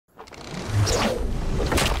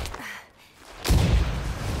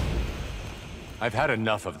I've had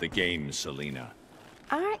enough of the game, Selena.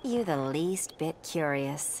 Aren't you the least bit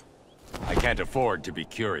curious? I can't afford to be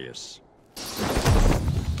curious.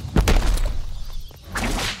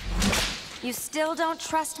 You still don't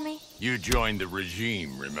trust me? You joined the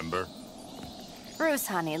regime, remember? Bruce,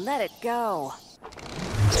 honey, let it go.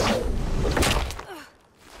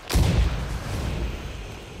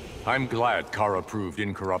 I'm glad Kara proved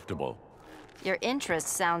incorruptible. Your interest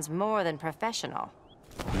sounds more than professional.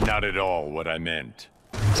 Not at all what I meant.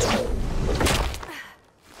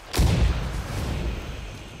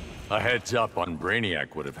 A heads up on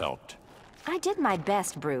Brainiac would have helped. I did my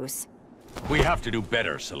best, Bruce. We have to do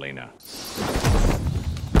better, Selena.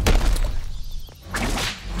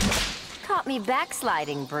 Caught me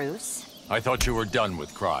backsliding, Bruce. I thought you were done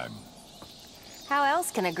with crime. How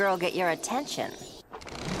else can a girl get your attention?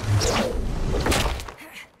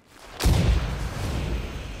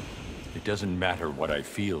 It doesn't matter what I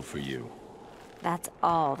feel for you. That's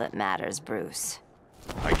all that matters, Bruce.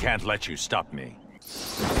 I can't let you stop me.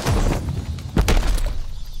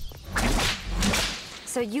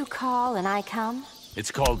 So you call and I come?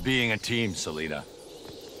 It's called being a team, Selena.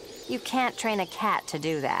 You can't train a cat to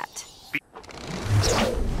do that.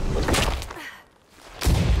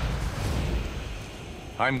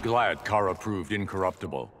 I'm glad Kara proved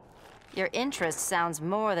incorruptible. Your interest sounds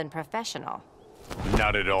more than professional.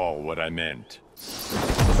 Not at all what I meant.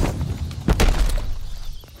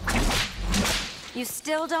 You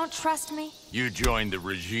still don't trust me? You joined the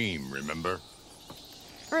regime, remember?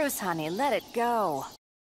 Bruce, honey, let it go.